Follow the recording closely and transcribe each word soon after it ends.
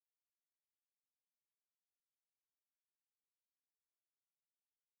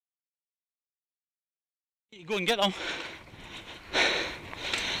You go and get them.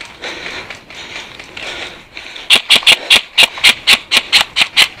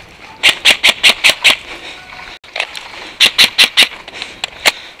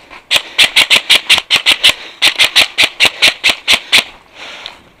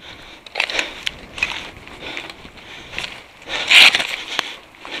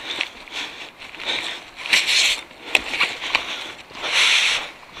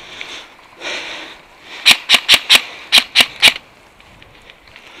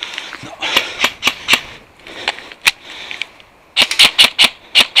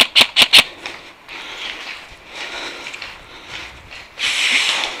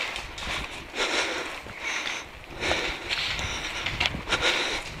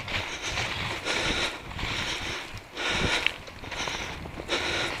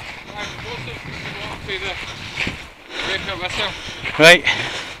 Right.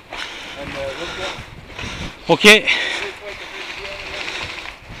 Okay.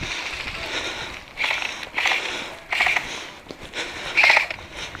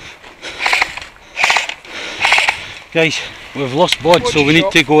 Guys, we've lost Bods, so we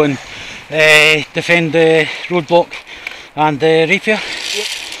need to go and defend the roadblock and the rapier. Yep.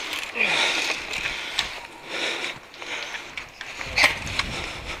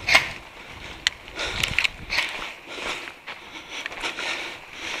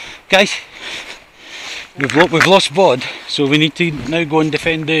 Guys, we've lost Bod, so we need to now go and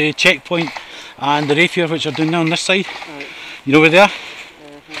defend the checkpoint and the rapier, which are down there on this side. Right. You know where they are?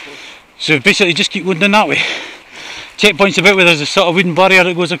 So basically just keep going down that way. Checkpoint's the bit where there's a sort of wooden barrier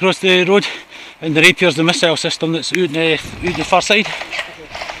that goes across the road, and the rapier's the missile system that's out the far side.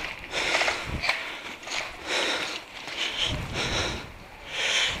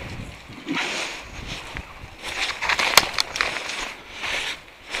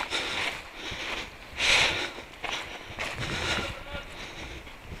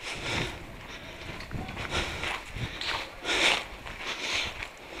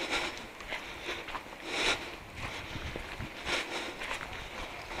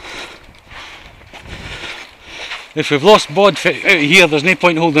 If we've lost Bod out of here, there's no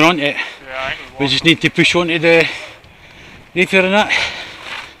point holding on to it. Yeah, we just need to push onto the rapier and that.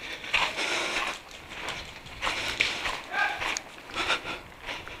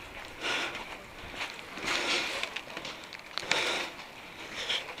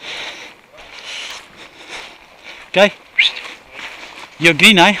 Okay, you're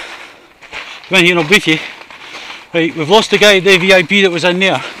green, aye? Come in here and I'll brief you. Right, we've lost the guy, the VIP that was in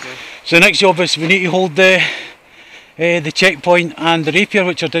there. Okay. So the next job is we need to hold the checkpoint and the rapier,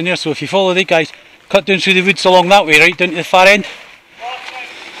 which are down there. So if you follow the guys, cut down through the woods along that way, right down to the far end.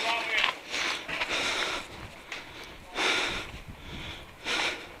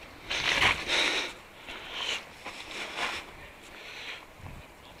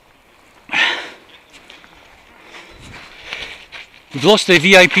 We've lost the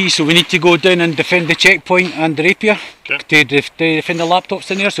VIP, so we need to go down and defend the checkpoint and the rapier. Okay. To defend the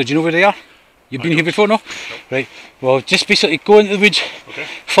laptops in there. So do you know where they are? You've been here before, no? Right, well just basically go into the woods, okay.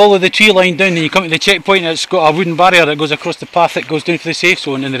 Follow the tree line down, and you come to the checkpoint and it's got a wooden barrier that goes across the path that goes down to the safe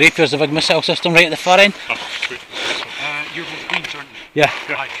zone, and the rapier's a big missile system right at the far end. Oh, sweet. You're both greens, aren't you? Yeah.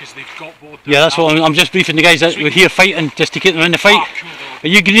 Because they've got both. Yeah, that's what I'm just briefing the guys that we're here fighting, just to keep them in the fight. Ah, cool.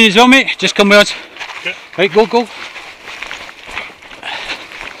 Are you green as well, mate? Just come with us. Okay. Right, go.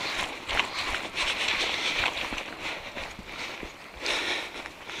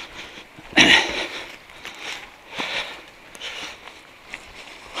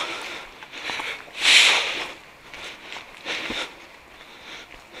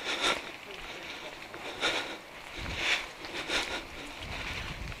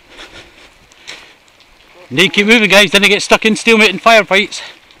 Need to keep moving, guys, then they get stuck in stalemate and firefights.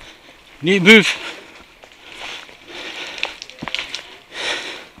 Need to move.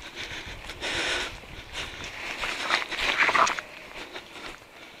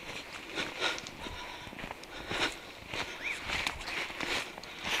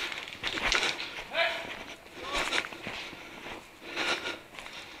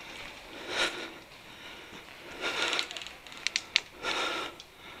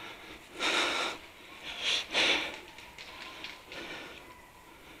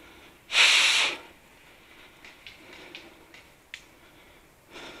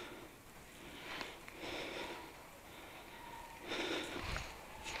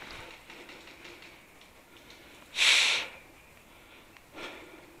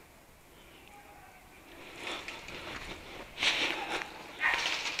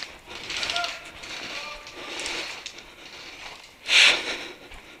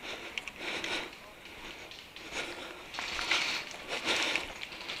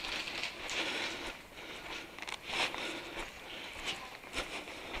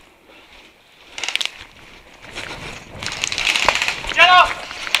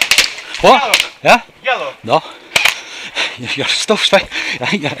 What? Yellow. Yeah? Yellow. No. Your stuff's fine. I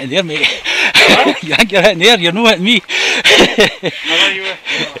think you're hitting there, mate. You think you're hitting there, you're not hitting me. I know you were.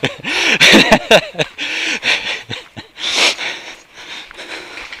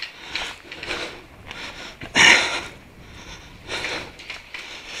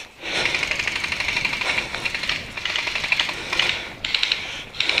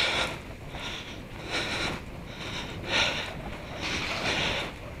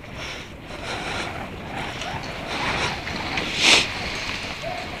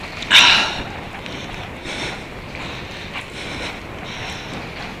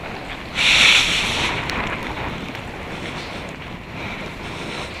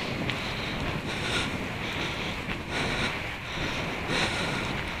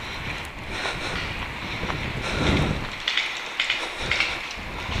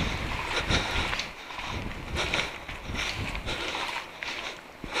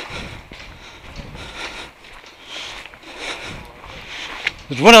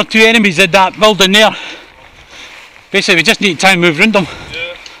 There's one or two enemies in that building there. Basically we just need time to move around them.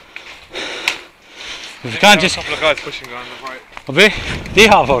 Yeah. If we can't just... a couple of guys pushing on the right. Have we? They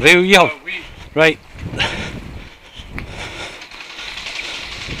have or they you have? We. Right.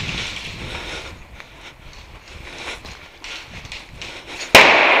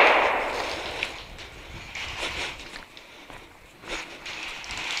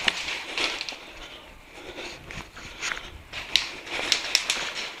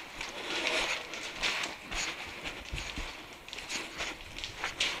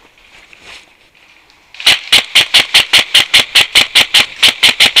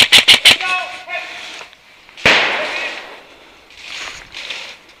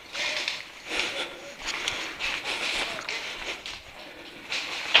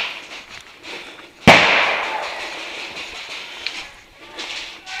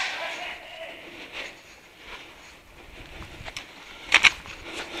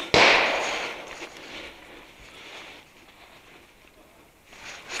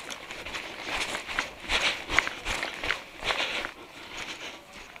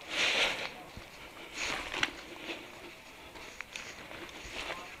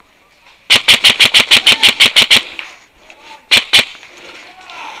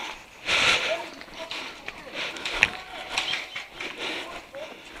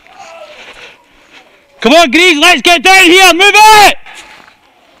 Come on, Grease, let's get down here, move it!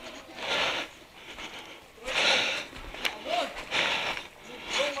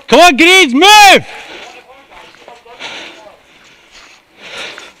 Come on, Grease, move!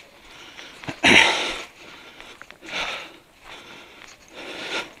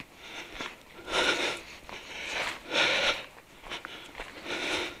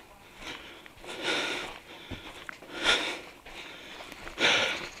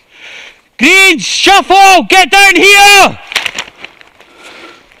 Green, shuffle! Get down here!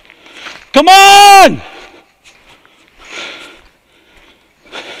 Come on!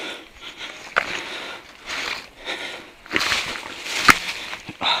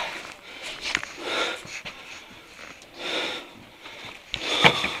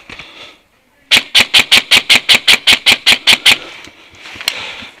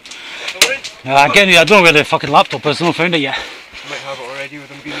 Again, I don't know where the fucking laptop is, I've not found it yet. Might have it already with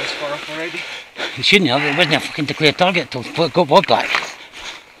them being this far up already. You shouldn't have, it wasn't a fucking declared target till it got Bod back.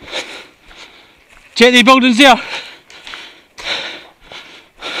 Check the buildings there.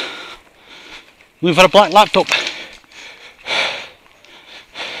 Looking for a black laptop.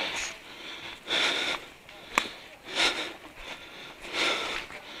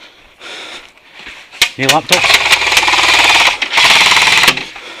 Any laptops?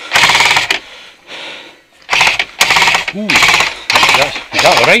 Ooh, is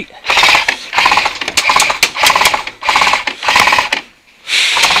that alright?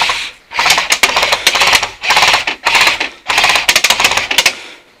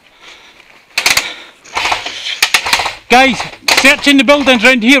 Guys, searching the buildings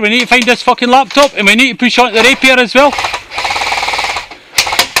around here, we need to find this fucking laptop and we need to push on the rapier as well.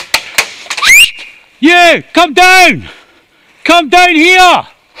 You, come down! Come down here!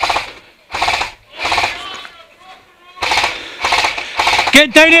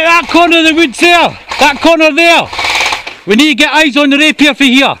 Get down at that corner of the woods there! That corner there! We need to get eyes on the rapier for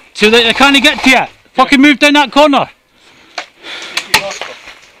here, so that they can't get to it. Fucking move down that corner.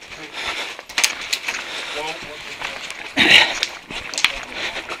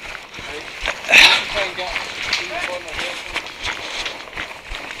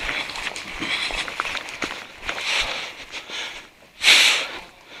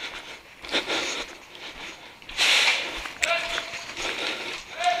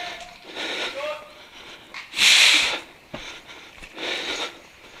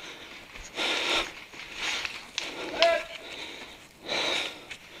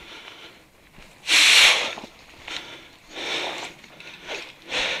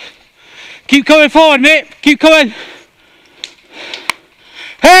 Keep coming forward, mate. Keep coming.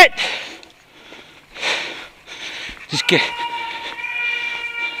 Hit! Just get...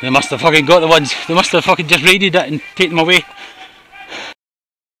 They must have fucking got the ones. They must have fucking just raided it and taken them away.